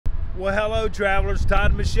Well, hello travelers, Todd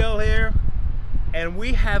and Michelle here, and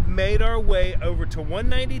we have made our way over to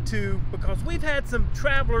 192 because we've had some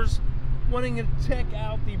travelers wanting to check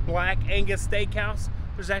out the Black Angus Steakhouse.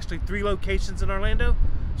 There's actually 3 locations in Orlando,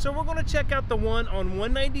 so we're going to check out the one on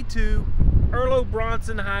 192 Earl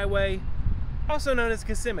Bronson Highway, also known as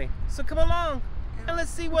Kissimmee. So come along and let's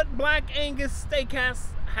see what Black Angus Steakhouse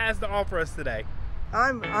has to offer us today.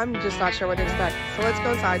 I'm just not sure what to expect, so let's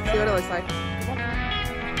go inside, see what it looks like.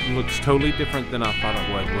 It looks totally different than I thought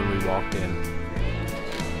it would when we walked in.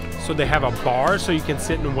 So they have a bar so you can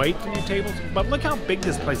sit and wait for your tables, but look how big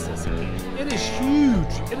this place is. It is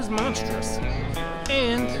huge, it is monstrous.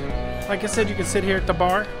 And like I said, you can sit here at the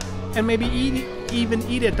bar and maybe even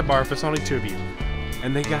eat at the bar if it's only 2 of you.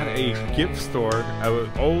 And they got a gift store, an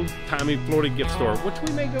old-timey Florida gift store, which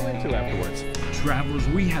we may go into afterwards. Travelers,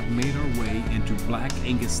 we have made our way into Black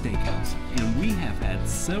Angus Steakhouse, and we have had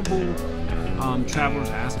several travelers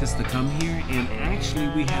ask us to come here, and actually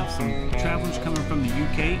we have some travelers coming from the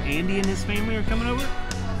UK. Andy and his family are coming over,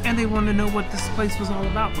 and they want to know what this place was all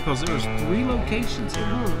about because there's 3 locations here.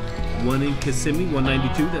 One in Kissimmee,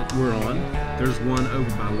 192 that we're on. There's one over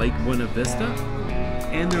by Lake Buena Vista,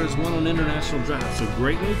 and there's one on International Drive. So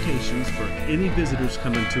great locations for any visitors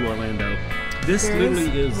coming to Orlando. This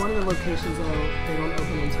literally is one of the locations though, they don't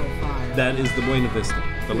open until 5. That is the Buena Vista,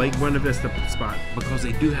 the Lake Buena Vista spot, because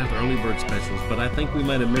they do have early bird specials, but I think we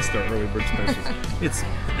might have missed our early bird specials. It's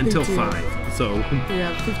until 5, so we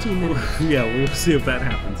have 15 minutes. Yeah, we'll see if that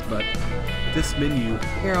happens. But this menu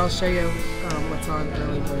here, I'll show you what's on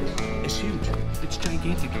early bird. It's huge. It's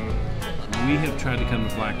gigantic. We have tried to come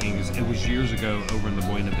to Black Angus. It was years ago over in the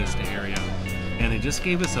Buena Vista area, and it just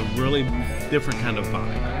gave us a really different kind of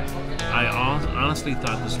vibe. I honestly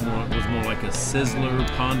thought this was more like a Sizzler,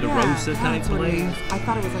 Ponderosa type place. I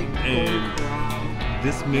thought it was like and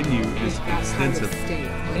this menu is extensive.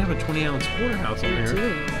 They have a 20-ounce porterhouse on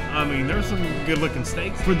here. I mean, there's some good-looking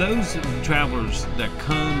steaks. For those travelers that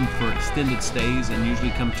come for extended stays and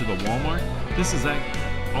usually come to the Walmart, this is the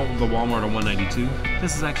Walmart on 192.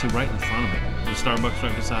 This is actually right in front of it. The Starbucks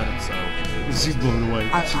right beside it, so she's blown away.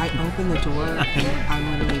 I opened the door and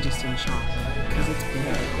I'm literally just in shock because it's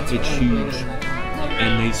big. It's huge.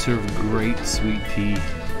 And they serve great sweet tea.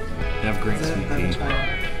 They have great sweet tea.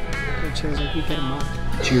 Cheers, like you get a mug.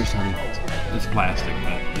 Cheers, honey. It's plastic,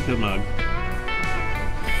 but it's a mug.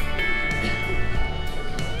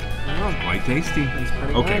 Oh, quite tasty.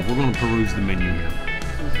 Okay, we're going to peruse the menu here.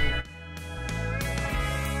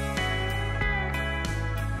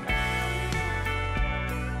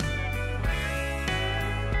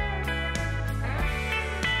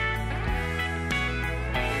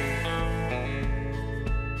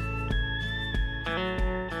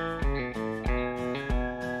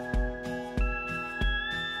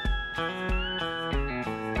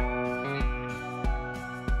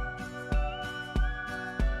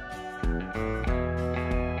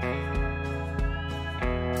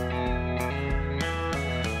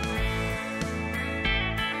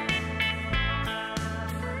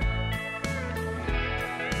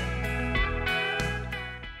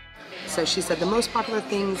 So she said the most popular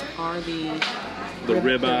things are the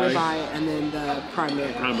ribeye and then the prime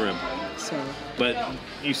rib. Prime rib. So. But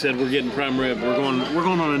you said we're getting prime rib. We're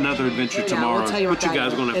going on another adventure tomorrow. We'll tell you but you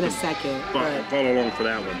guys are going to in have a to second. Follow along for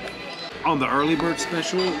that one. On the early bird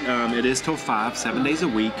special, it is till 5, 7 days a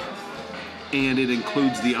week, and it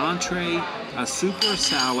includes the entree, a soup or a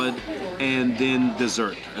salad, and then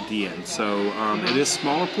dessert at the end. So it is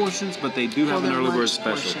smaller portions, but they do have an early bird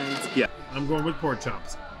special. Yeah, I'm going with pork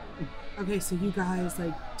chops. Okay, so you guys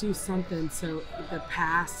like do something so the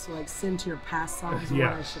pass, like send to your pass songs what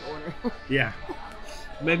I should order. Yeah,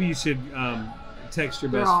 maybe you should text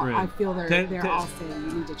your best friend. I feel they're all saying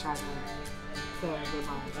you need to try the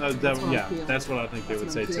ribeye. That's what I think they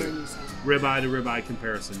would say too. Ribeye to ribeye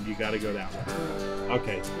comparison, you got to go that way.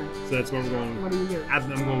 Okay, so that's where we're going. What are you doing? I'm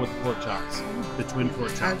going with the pork chops, the twin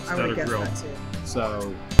pork chops that are grilled.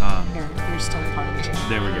 So here, you're still part of the channel.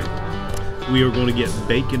 There we go. We are going to get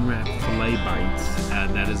bacon wrapped filet bites.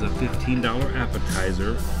 That is a $15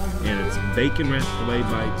 appetizer, and it's bacon wrapped filet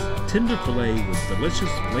bites, tender filet with delicious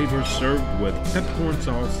flavors served with peppercorn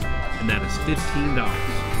sauce, and that is $15.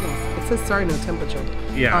 Yes, it says sorry, no temperature.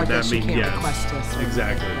 Yeah, that means request us.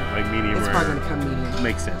 Exactly, like medium rare. It's probably going to come medium.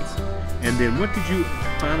 Makes sense. And then what did you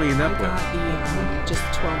finally end up with? I got the just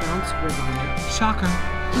 12-ounce ribeye. Shocker.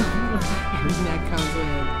 And that comes with a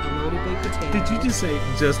loaded baked potato. Did you just say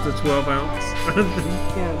just a 12 ounce?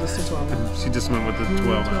 Yeah, just a 12 ounce. She just went with the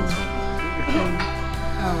 12 ounce.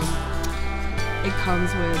 It comes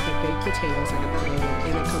with the baked potatoes, I got that loaded,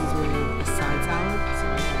 and it comes with a side salad.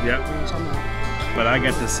 So yep. Ranch on that. But I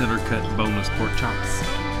got the center cut boneless pork chops.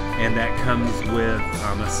 And that comes with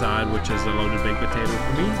a side, which is a loaded baked potato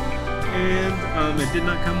for me. And it did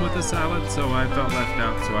not come with a salad, so I felt left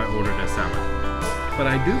out, so I ordered a salad. But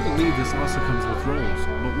I do believe this also comes with rolls,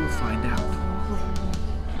 but we'll find out.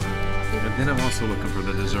 And then I'm also looking for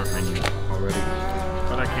the dessert menu already,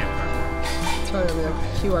 but I can't find it. It's probably a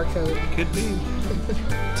QR code. Could be.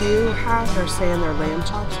 They're saying their lamb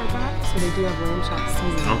chops are back, so they do have lamb chop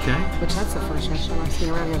season. Okay. Which that's the first restaurant I've seen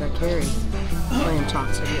around here that carries lamb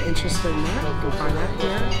chops. If you're interested in that, you can find that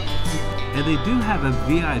here. And they do have a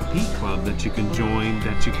VIP club that you can join,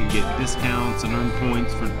 that you can get discounts and earn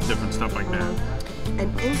points for different stuff like that. And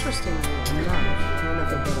interestingly enough, I don't know if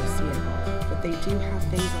you'll be able to see it, but they do have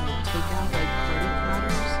things like takeout, like party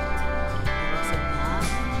platters. Looks like that.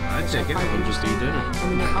 I'd take it. I'll just eat dinner. And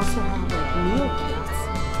then they also have like meal kits,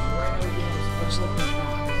 which look like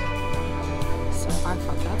that. So I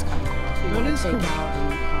thought that's kind of cool. If you want to take out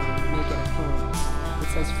and make it at home. It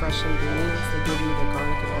says fresh ingredients. They give you the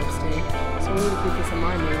garlic and herb steak. So we need to keep this in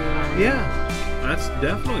mind maybe around that's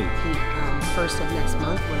definitely the first of next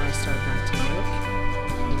month when I start back to work.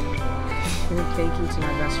 And thank you to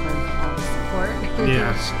my best friend for all the support.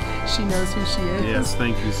 Yes. She knows who she is. Yes,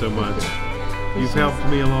 thank you so much. You've helped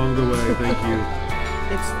me along the way. Thank you.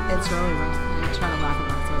 It's really rough. I try to laugh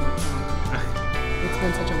about it. It's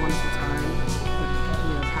been such a wonderful time.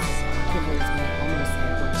 Past, I can't believe it's been almost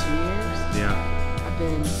like 2 years. Yeah. I've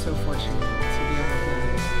been so fortunate to be able to,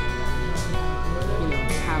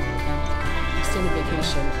 have an extended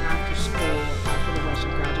vacation after school, after the rush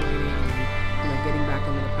of graduating, and getting back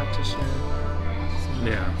into the practitioner.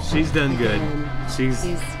 Yeah, she's done good. He's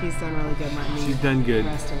done really good. She's done good.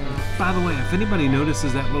 By the way, if anybody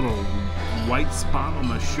notices that little white spot on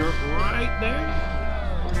my shirt right there,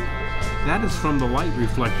 that is from the light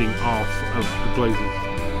reflecting off of the glazes.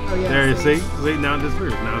 Oh, yeah, there you see? Now it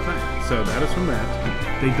disappears. Now it's that. So that is from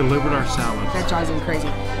that. They delivered our salad. That drives me crazy.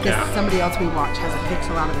 Because somebody else we watch has a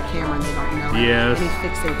pixel out of the camera and they don't know it. Yes. And he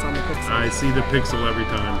fixates on the pixel. I see the pixel every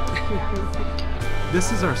time.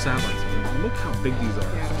 This is our salads. Look how big these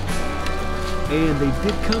are. Yeah. And they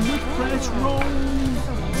did come with fresh rolls.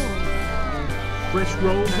 Fresh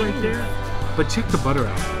rolls right there. But check the butter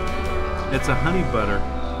out. It's a honey butter.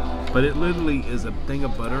 But it literally is a thing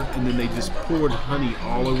of butter, and then they just poured honey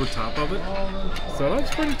all over top of it. So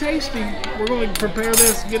that's pretty tasty. We're going to prepare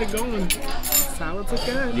this and get it going. Salads look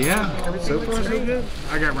good. Yeah, so far so good.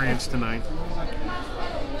 I got ranch tonight.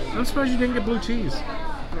 I'm surprised you didn't get blue cheese.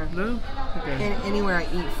 No? Okay. And anywhere I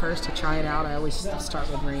eat first to try it out, I always start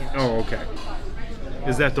with ranch. Oh, okay.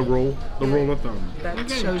 Is that the rule? The rule of thumb? That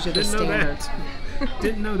shows you the standards.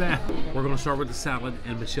 Didn't know that. We're going to start with the salad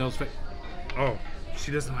and Michelle's face. Oh. She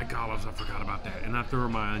doesn't like olives. I forgot about that. And I threw her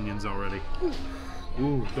my onions already.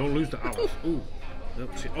 Ooh, don't lose the olives. Ooh. Nope,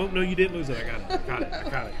 oh, no, you didn't lose it. I got it. I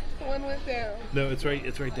caught it. One went down. No, it's right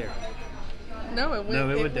there. No, it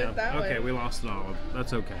went down. That okay, way. we lost an olive.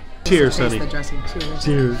 That's okay. Cheers, honey. The dressing. Cheers.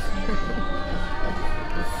 Cheers.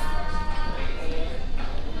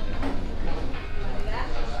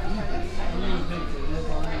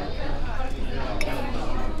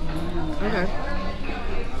 Okay.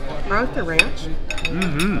 I like the ranch.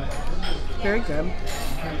 Mm-hmm. Very good.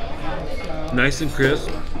 Nice and crisp.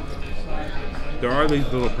 There are these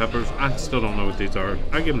little peppers. I still don't know what these are.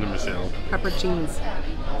 I give them to Michelle. Pepperoncinis.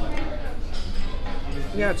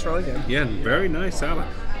 Yeah, it's really good. Yeah, and very nice salad.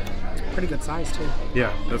 Pretty good size, too.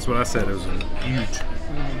 Yeah, that's what I said. It was huge.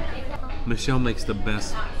 Michelle makes the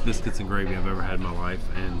best biscuits and gravy I've ever had in my life.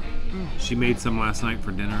 And she made some last night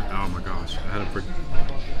for dinner. Oh, my gosh. I had them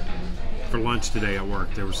for lunch today at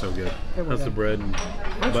work. They were so good. That's the bread and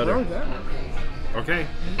butter. Really good. Okay,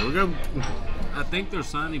 here we go. I think their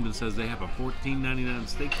sign even says they have a $14.99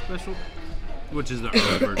 steak special, which is the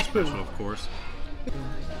early bird special, of course.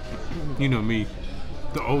 You know me,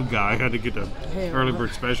 the old guy, had to get the early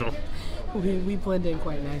bird special. We blend in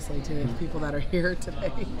quite nicely to the people that are here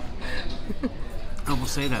today. I will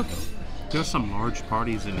say that though. There's some large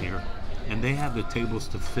parties in here, and they have the tables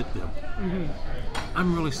to fit them.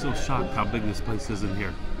 I'm really still shocked how big this place is in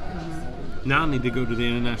here. Now I need to go to the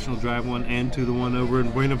International Drive one and to the one over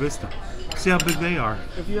in Buena Vista. See how big they are.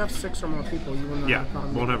 If you have 6 or more people, you won't have a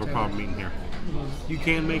problem. Won't have a problem eating here. You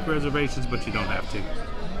can make reservations, but you don't have to.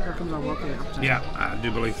 Here comes our welcome appetizer. Yeah, I do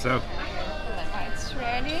believe so. It's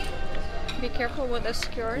ready. Be careful with the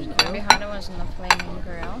skewers. Behind the ones in the flaming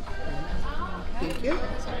grill. Thank you.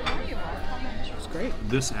 It's great.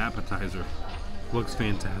 This appetizer looks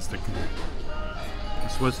fantastic.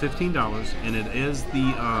 This was $15, and it is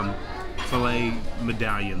the filet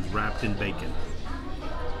medallions wrapped in bacon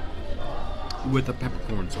with a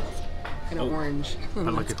peppercorn sauce. and an orange.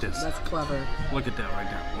 But look at this. That's clever. Look at that right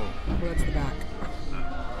there. Whoa. Well, that's the back.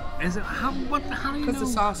 Is it how? What? How do you know? Because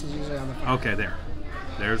the sauce is usually on the front. Okay, there.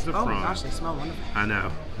 There's the Oh front. my gosh, they smell wonderful. I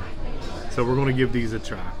know. So we're gonna give these a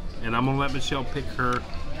try, and I'm gonna let Michelle pick her.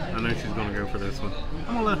 I know she's gonna go for this one.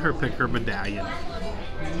 I'm gonna let her pick her medallion.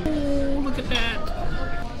 Oh, look at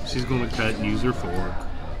that. She's gonna cut and use her fork.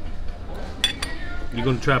 You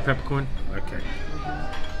gonna try peppercorn? Okay.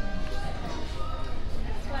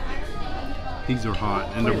 These are hot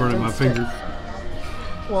and they're burning my fingers.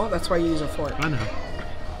 Well, that's why you use a fork. I know.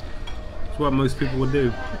 That's what most people would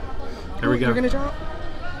do. There we go. You're gonna drop?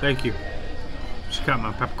 Thank you. She got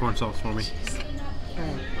my peppercorn sauce for me. All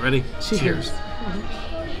right. Ready? Cheers.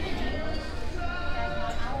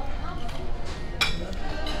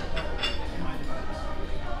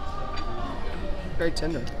 Very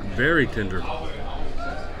tender. Very tender. I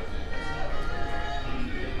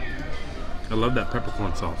love that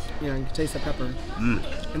peppercorn sauce. Yeah, you can taste the pepper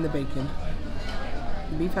and the bacon.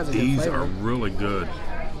 The beef has a These good flavor. are really good.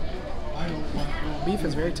 Beef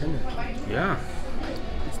is very tender. Yeah.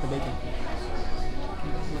 It's the bacon.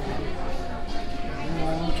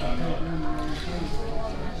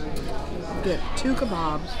 Get 2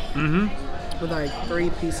 kebabs with like 3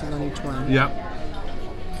 pieces on each one. Yep.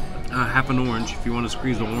 Half an orange if you want to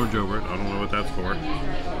squeeze the orange over it. I don't know what that's for.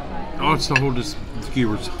 Oh, it's to hold the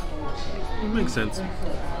skewers. Makes sense.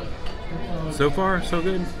 So far, so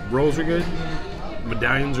good. Rolls are good.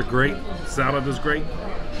 Medallions are great. Salad is great.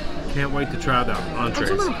 Can't wait to try the entrees.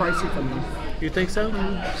 It's a little pricey for me. You think so?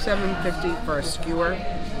 $7.50 for a skewer.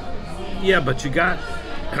 Yeah, but you got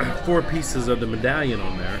 4 pieces of the medallion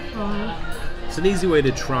on there. It's an easy way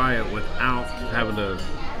to try it without having to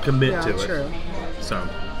commit to it. True. So,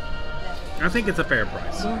 I think it's a fair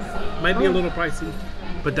price. Might be a little pricey,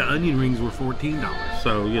 but the onion rings were $14.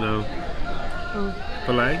 So, you know,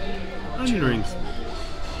 filet, onion rings.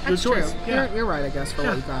 Good That's choice. true. Yeah. You're right, I guess, for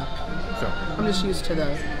what you got. So, I'm just used to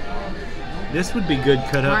the... this would be good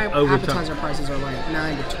cut My up over appetizer top. prices are like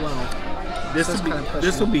 9 to 12. This so it's would kinda be pushing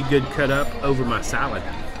this will be good cut up over my salad.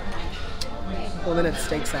 Well, then it's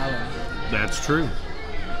steak salad. That's true.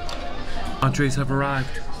 Entrees have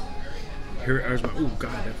arrived. Here's my. Oh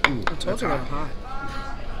God, that's, ooh, I told that's you they were hot.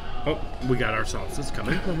 hot. Oh, we got our sauces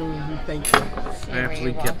coming. Thank you. I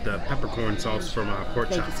actually kept the peppercorn sauce from my pork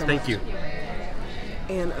Thank you chops. so Thank much. you.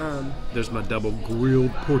 And There's my double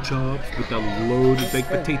grilled pork chops with a loaded baked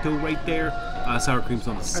good. potato right there. Sour cream's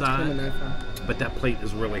on the that's kind of side, nice. but that plate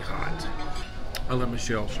is really hot. I'll let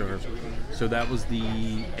Michelle show her. So that was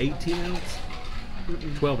the 18 ounce,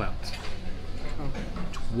 12 ounce, Oh,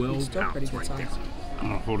 12 still pretty ounce good right there. size. I'm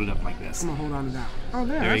gonna hold it up like this. I'm gonna hold on to that. Oh,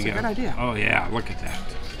 There that's you a go. good idea. Oh yeah, look at that.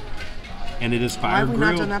 And it is Why fire have we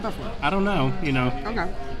grilled. not done that before? I don't know. You know,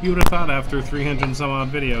 Okay. you would have thought after 300 and some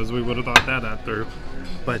odd videos, we would have thought that out through.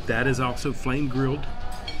 But that is also flame grilled,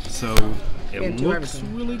 so it Can't do looks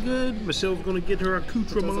everything. really good. Michelle's gonna get her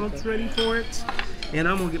accoutrements ready for it, and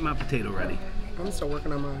I'm gonna get my potato ready. I'm still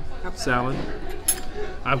working on my appetizer. Salad.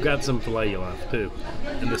 I've got some filet left too,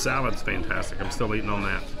 and the salad's fantastic. I'm still eating on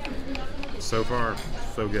that. So far,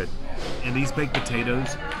 so good. And these baked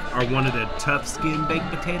potatoes are one of the tough skin baked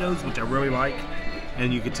potatoes, which I really like.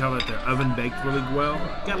 And you can tell that they're oven baked really well.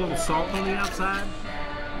 Got a little salt on the outside,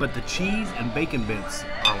 but the cheese and bacon bits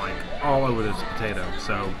are like all over this potato.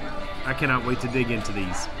 So I cannot wait to dig into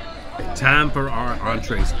these. Time for our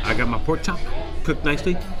entrees. I got my pork chop cooked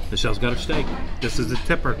nicely. Michelle's got her steak. This is the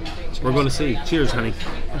tipper. We're going to see. Cheers, honey.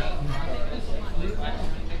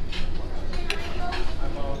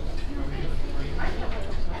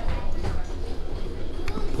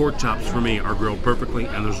 Pork chops for me are grilled perfectly,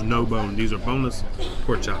 and there's no bone. These are boneless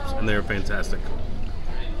pork chops, and they're fantastic.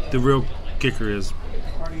 The real kicker is,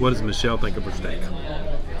 what does Michelle think of her steak?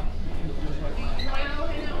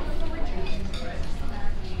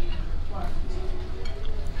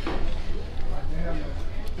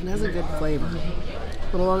 It has a good flavor.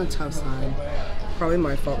 A little on the tough side. Probably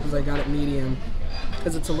my fault because I got it medium.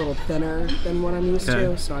 Because it's a little thinner than what I'm used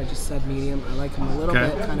to, so I just said medium. I like them a little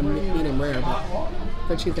bit, kind of medium rare, but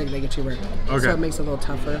don't you think they get too rare? Okay. So it makes it a little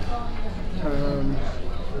tougher.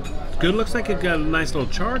 Good. Looks like it got a nice little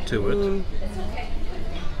char to it.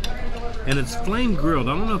 And it's flame grilled.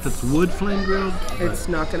 I don't know if it's wood flame grilled. It's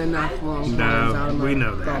not going to knock long No, pines out of my we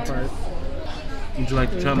know that. ballpark. Would you like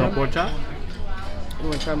to try my pork chop? You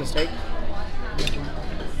want to try my steak?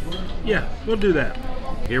 Yeah, we'll do that.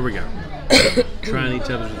 Here we go. Trying each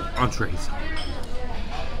other's entrees.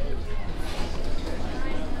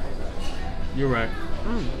 You're right.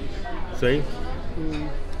 See?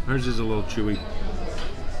 Hers is a little chewy,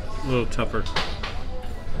 a little tougher.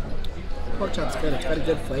 pork chop's good. It's got a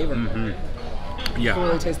good flavor. Yeah. You can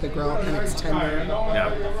really taste the grill, and it's tender.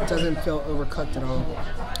 Yeah. It doesn't feel overcooked at all.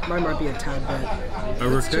 Mine might be a tad bit.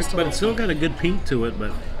 Overcooked, but it's still got a good pink to it.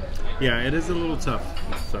 But yeah, it is a little tough.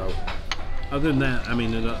 So other than that, I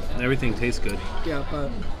mean, everything tastes good. Yeah, but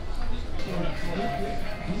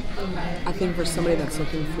I think for somebody that's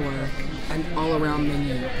looking for an all-around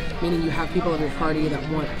menu, meaning you have people at your party that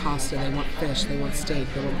want pasta, they want fish, they want steak,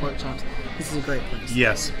 they want pork chops, this is a great place.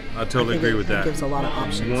 Yes, I totally agree with that. It gives a lot of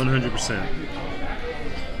options. 100%.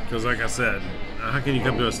 Because like I said, how can you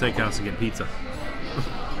come to a steakhouse and get pizza?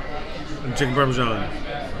 And chicken parmesan.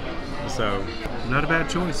 So, not a bad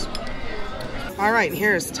choice. All right,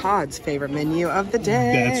 here's Todd's favorite menu of the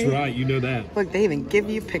day. That's right, you know that. Look, they even give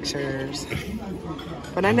you pictures.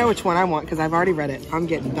 But I know which one I want because I've already read it. I'm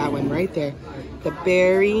getting that one right there. The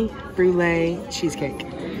berry brulee cheesecake.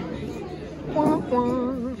 Wah,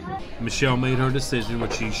 wah. Michelle made her decision,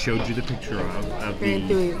 which she showed you the picture of Very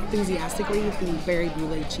the, enthusiastically, the berry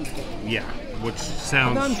brulee cheesecake. yeah, which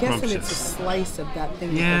sounds Although I'm guessing scrumptious. it's a slice of that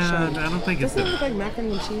thing. Yeah, that they're showing. I don't think it's Doesn't it the- look like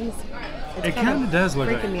macaroni and cheese? It's It kind of does look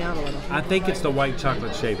freaking like. me out a little. I think it's the white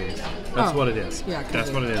chocolate shavings. That's Oh, what it is. yeah, that's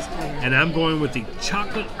what it is. Okay. And I'm going with the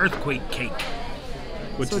chocolate earthquake cake.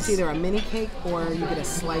 Which So it's is, either a mini cake or you get a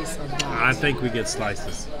slice of that. I think we get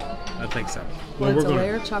slices. I think so. Well, we're it's a gonna.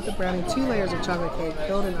 layered chocolate brownie, 2 layers of chocolate cake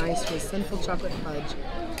filled and iced with simple chocolate fudge.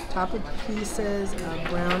 Topped with pieces of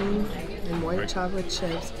brownie and white Right. chocolate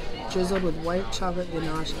chips, drizzled with white chocolate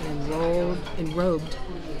ganache and robed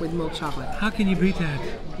with milk chocolate. How can you beat that?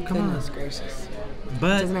 Come Goodness on. gracious. It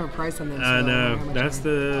But doesn't have a price on this. so I don't know how much that's it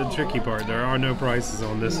the tricky part. There are no prices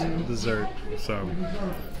on this dessert, so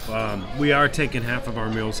we are taking half of our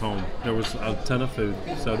meals home. There was a ton of food,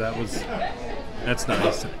 so that's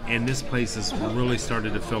nice. And this place has really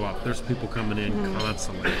started to fill up. There's people coming in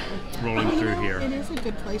constantly, rolling is. through here. It is a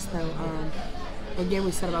good place though. Again,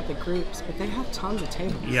 we said about the groups, but they have tons of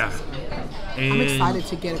tables. Yeah, and I'm excited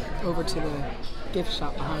to get over to the gift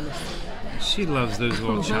shop behind us. she loves those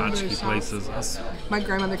little Those tchotchke shops. places. My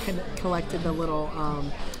grandmother collected the little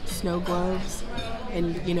snow globes,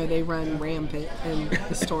 and you know they run rampant in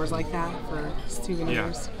the stores like that for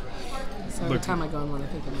souvenirs. So every Look- time I go in one, I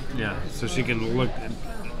think of them. Yeah, so she can look,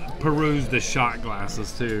 peruse the shot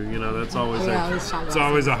glasses too. You know, that's always Yeah, a, those shot it's glasses.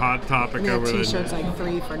 always a hot topic And they have over there. T-shirts like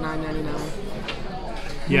 3 for $9.99.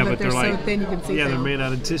 Yeah, But but they're so like thin you can see yeah, through they're them. made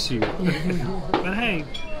out of tissue. But hey,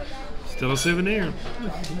 still a souvenir.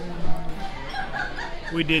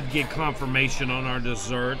 We did get confirmation on our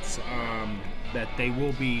desserts that they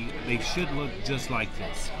should look just like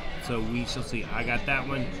this. So we shall see. I got that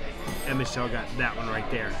one, and Michelle got that one right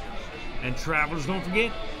there. And travelers, don't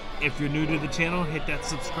forget, if you're new to the channel, hit that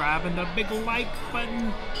subscribe and the big like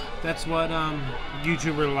button. That's what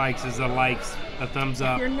YouTuber likes, is the likes, a thumbs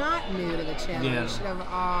up. If you're not new to the channel, Yeah. you should have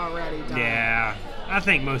already done it. Yeah, I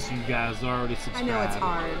think most of you guys already I subscribed. know it's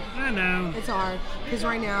hard. I know. It's hard because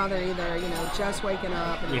right now they're either just waking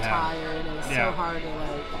up and they're Yeah. tired, and it's Yeah. so hard to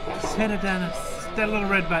like. Just hit it down. It's that little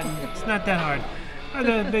red button. It's not that hard. Or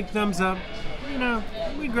the big thumbs up. You know,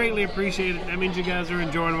 we greatly appreciate it. That means you guys are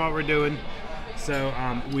enjoying what we're doing. So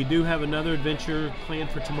we do have another adventure planned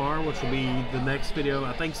for tomorrow, which will be the next video.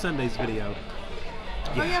 I think Sunday's video.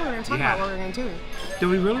 Oh yeah, we're gonna talk about what we're gonna do. Do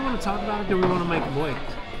we really want to talk about it? Do we want to make it wait?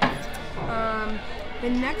 The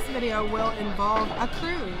next video will involve a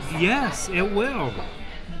cruise. Yes, it will.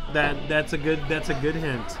 That's a good hint. That's it.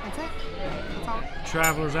 That's all.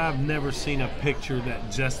 Travelers, I've never seen a picture that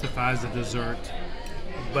justifies a dessert.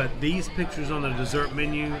 But these pictures on the dessert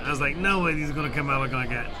menu, I was like, no way these are going to come out looking like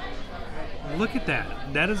that. Look at that.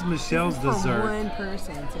 That is Michelle's This is for dessert. one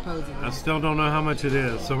person, supposedly. I still don't know how much it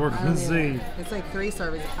is, so we're I going don't to either. see. It's like 3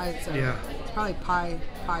 servings. So Yeah. It's probably pie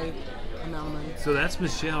amount of money. So that's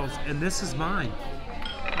Michelle's, and this is mine.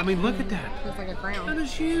 I mean, look at that. It's like a That crown.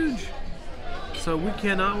 is huge. So we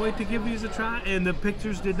cannot wait to give these a try, and the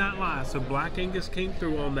pictures did not lie. So Black Angus came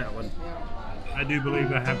through on that one. I do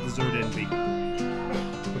believe I have dessert envy.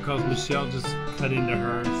 Because Michelle just cut into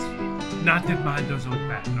hers. Not that mine doesn't look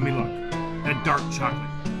bad. I mean, look, that dark chocolate.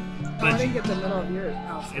 Oh, I didn't get the middle of your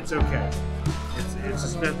house. It's okay. It's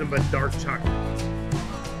just nothing but dark chocolate.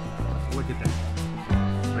 Look at that.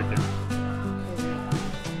 Right there.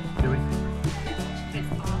 Do we?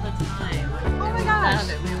 All the time. Oh my gosh. Love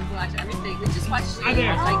it. We would watch everything. We just watched it Hi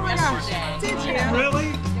there. like Oh my gosh. yesterday. Did you?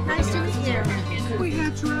 Really? Nice to meet you. We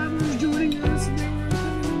got travelers joining us.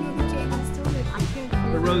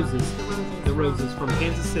 The Roses. The Roses from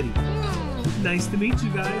Kansas City. Nice to meet you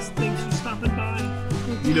guys. Thanks for stopping by.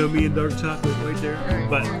 You know me and dark chocolate right there.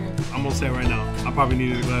 But I'm gonna say right now, I probably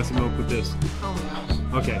needed a glass of milk with this. Oh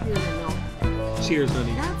my gosh. Okay. Here's your milk. Cheers,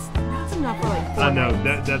 honey. That's enough for like 4 I know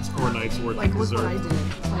nights. that's 4 nights worth Like of look dessert. what I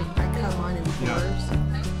did. Like I cut mine in fours.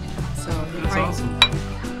 Yeah. So That's awesome.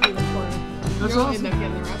 That's You'll awesome. end up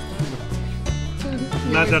getting the rest of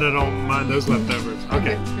it. Not that I don't mind those leftovers. I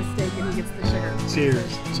Okay. get the steak and he gets the sugar.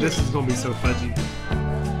 Cheers. This is gonna be so fudgy.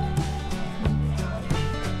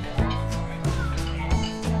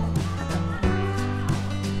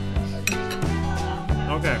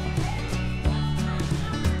 Okay.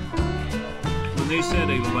 When they said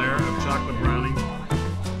a layer of chocolate brownie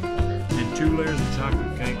and 2 layers of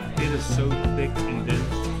chocolate cake, it is so thick and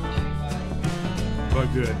dense, but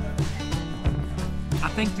good. I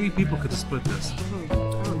think 3 people could have split this. I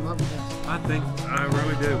would love this. I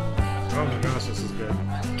really do. Oh my gosh, this is good.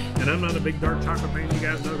 And I'm not a big dark chocolate fan, you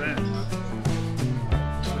guys know that.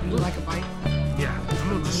 Would you like a bite? Yeah, I'm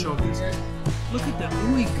gonna just show these. Look at the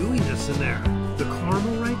ooey gooiness in there. The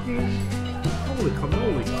caramel right there. Holy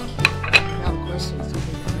cannoli. I have questions. Do you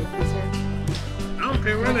think they make these here? I don't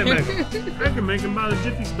care where they make them. I can make them by the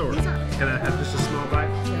Jiffy store. These are- Can I have just a small bite?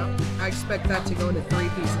 Yeah. I expect that to go into 3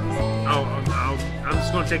 pieces. Oh, I'm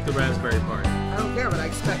just gonna take the raspberry part. I don't care, but I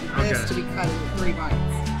expect this Okay. to be cut into 3 bites.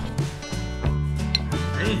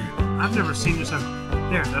 Man, I've never seen this.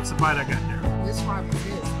 There, that's the bite I got there. This 5 is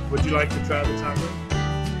his. Would you like to try the chocolate?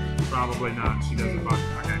 Probably not. She doesn't like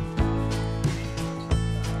it. Okay.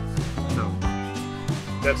 No.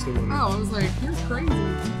 That's the one. Oh, I was like, you're crazy.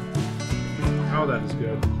 Oh, that is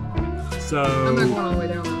good. So, I'm not going all the way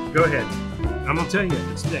down. go ahead. I'm gonna tell you,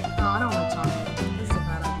 it's thick. Oh, I don't like chocolate. This is a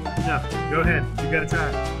bad idea. No, go ahead. You gotta try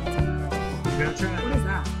it. You gotta try What it. is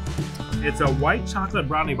that? It's a white chocolate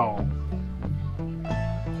brownie ball.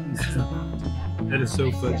 That is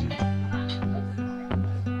so fudgy.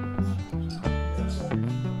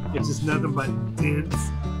 It's just nothing but dense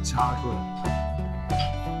chocolate.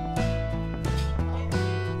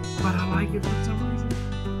 But I like it for some reason.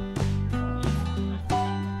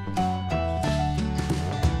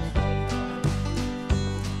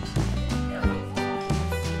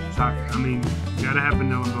 Chocolate. I mean, you gotta have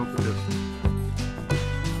vanilla milk with this.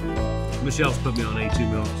 Michelle's put me on A2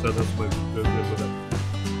 milk, so that's what goes good with it.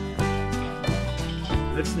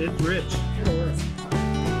 It's rich. It is.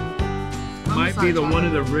 Might be one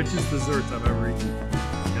of the richest desserts I've ever eaten.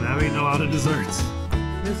 And I've eaten a lot of desserts.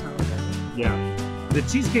 This is how it is. Yeah. The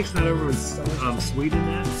cheesecake's not over as sweet in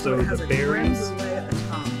that, so it has the a creme berries. brulee at the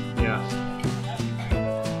top. Yeah.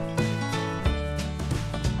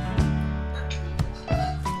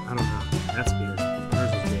 I don't know. That's good.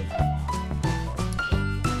 Hers is good.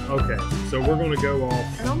 Okay, so we're gonna go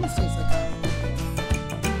off. It almost tastes like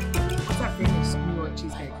what's that famous New York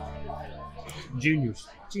cheesecake? Juniors.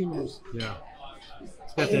 Juniors. Yeah.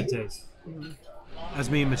 It's got that taste. As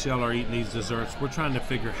me and Michelle are eating these desserts, we're trying to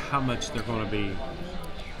figure how much they're going to be.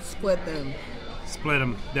 Split them. Split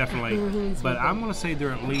them, definitely. But I'm going to say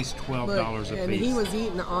they're at least $12 Look, a piece. and he was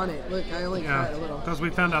eating on it. Look, I only cut a little. because we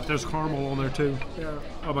found out there's caramel on there too. Yeah.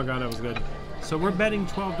 Oh my God, that was good. So we're betting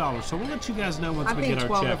 $12. So we'll let you guys know once I we think get our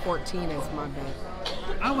 12 check. to 14 is my bet.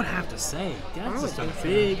 I would have to say, that's would just a think so.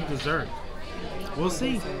 big dessert. We'll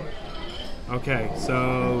see. Okay,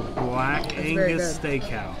 so Black very Angus good.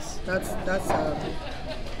 Steakhouse. That's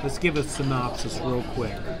Let's give a synopsis real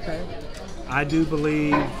quick. okay. I do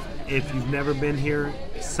believe if you've never been here,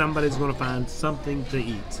 somebody's going to find something to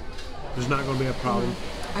eat. There's not going to be a problem.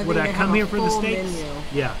 I Would think I they come have a here for the full steaks? menu.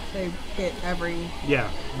 Yeah, They hit every. yeah.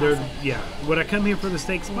 Would I come here for the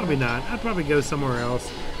steaks? Probably not. I'd probably go somewhere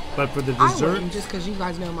else. But for the I dessert, wouldn't, just because you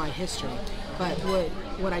guys know my history. But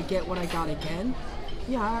would I get what I got again?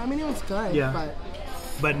 Yeah, I mean it was good. Yeah.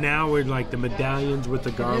 But now we're like the medallions with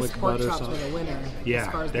the garlic this pork butter chops sauce. were the winner. Yeah,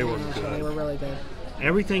 as far as they were bananas, good. They were really good.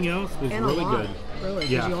 Everything else was And really a lot, good. Really,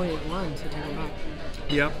 because Yeah. you only ate one, so take it back.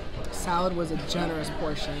 Yep. Salad was a generous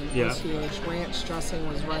portion. It was Yeah. huge. Ranch dressing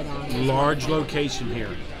was right on. It was Large right on. location here.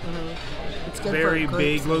 It's good Very for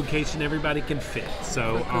big groups, location. Everybody can fit.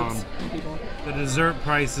 So for groups of people. the dessert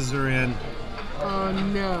prices are in. Oh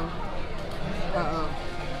no. Uh-oh.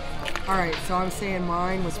 All right, so I'm saying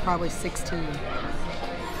mine was probably 16.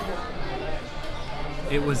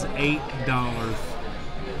 It was $8.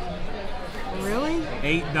 Really?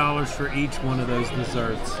 $8 for each one of those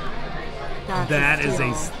desserts. That's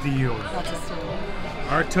a steal. That's a steal.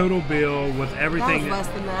 Our total bill with everything. That was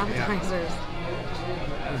less than the appetizers.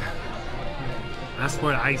 That's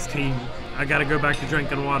what iced tea. I got to go back to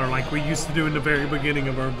drinking water like we used to do in the very beginning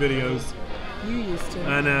of our videos. You used to.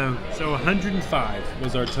 I know. So 105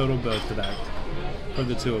 was our total bill for that, for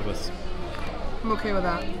the two of us. I'm okay with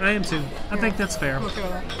that. I am too. I think that's fair. I'm okay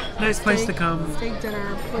with that. Nice place to come. Steak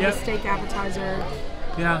dinner with Yep. a steak appetizer.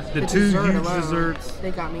 Yeah, the two dessert huge alone, desserts.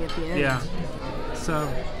 They got me at the end. Yeah. So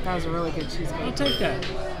That was a really good cheesecake. I'll take that.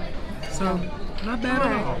 So not bad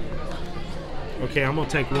at all. Okay, I'm gonna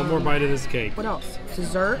take one more bite of this cake. What else?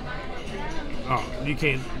 Dessert? Oh, you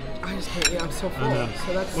can't. I just can't. Yeah, I'm so full. I know.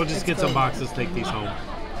 So that's. We'll just get some boxes, take these home.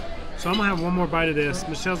 So I'm gonna have one more bite of this.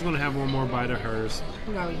 Michelle's gonna have one more bite of hers.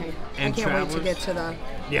 No, okay. And I can't wait to Travelers? get to the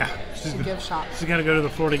Yeah, gift shop. she's gotta go to the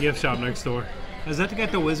Florida gift shop next door. Is that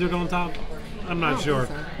got the wizard on top? I'm I not don't sure.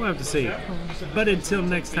 think so. We'll have to see. But until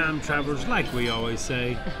next time, travelers, like we always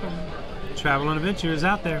say, travel and adventure is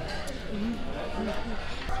out there.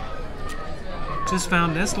 Just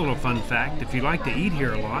found this little fun fact. If you like to eat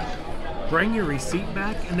here a lot, bring your receipt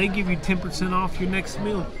back and they give you 10% off your next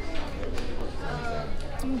meal.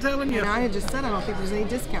 I'm telling you. And I had just said I don't think there's any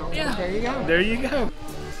discount. Yeah. There you go. There you go.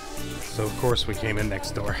 So of course we came in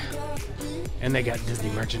next door and they got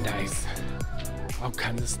Disney merchandise. All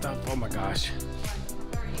kinds of stuff, oh my gosh.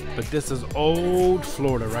 But this is old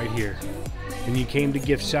Florida right here. And you came to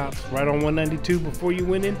gift shops right on 192 before you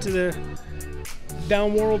went into the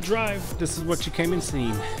Down World Drive. This is what you came and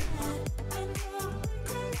seen.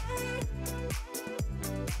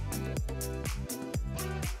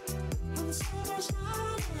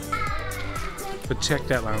 But check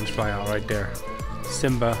that lounge fly out right there.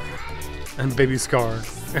 Simba and Baby Scar.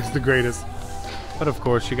 It's the greatest. But of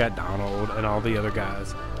course you got Donald and all the other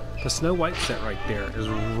guys. The Snow White set right there is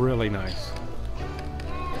really nice.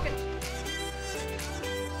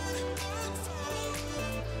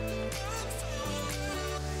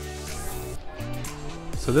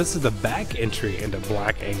 So this is the back entry into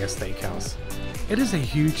Black Angus Steakhouse. It is a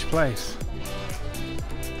huge place.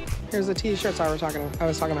 Here's the t-shirts I was talking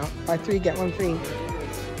about. Buy 3, get 1 free.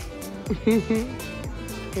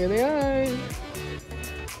 Here they are.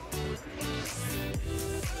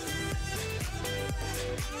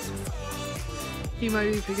 You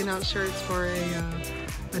might be picking out shirts for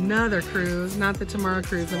another cruise, not the tomorrow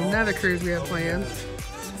cruise, but another cruise we have planned.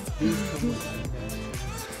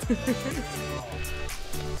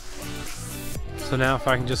 So now if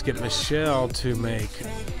I can just get Michelle to make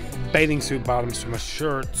bathing suit bottoms for my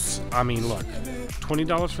shirts. I mean, look,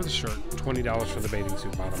 $20 for the shirt, $20 for the bathing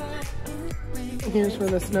suit bottom. Here's for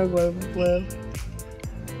the snow globe.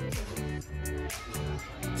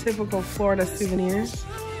 Typical Florida souvenirs.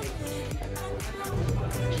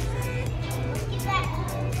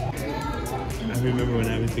 I remember when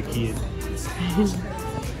I was a kid.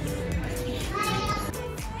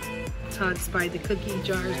 Todd spied the cookie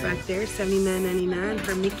jars back there, $79.99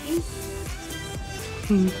 for Mickey.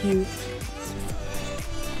 Cute.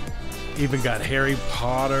 Even got Harry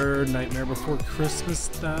Potter, Nightmare Before Christmas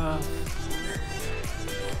stuff.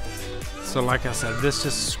 So like I said, this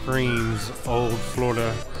just screams old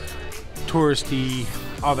Florida, touristy,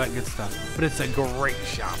 all that good stuff. But it's a great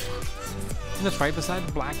shop. And it's right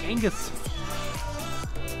beside Black Angus.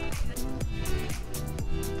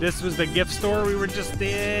 This was the gift store we were just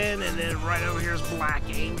in, and then right over here is Black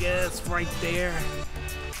Angus right there.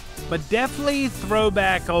 But definitely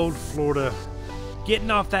throwback old Florida. Getting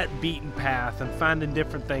off that beaten path and finding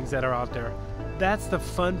different things that are out there. That's the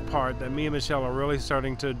fun part that me and Michelle are really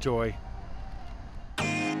starting to enjoy.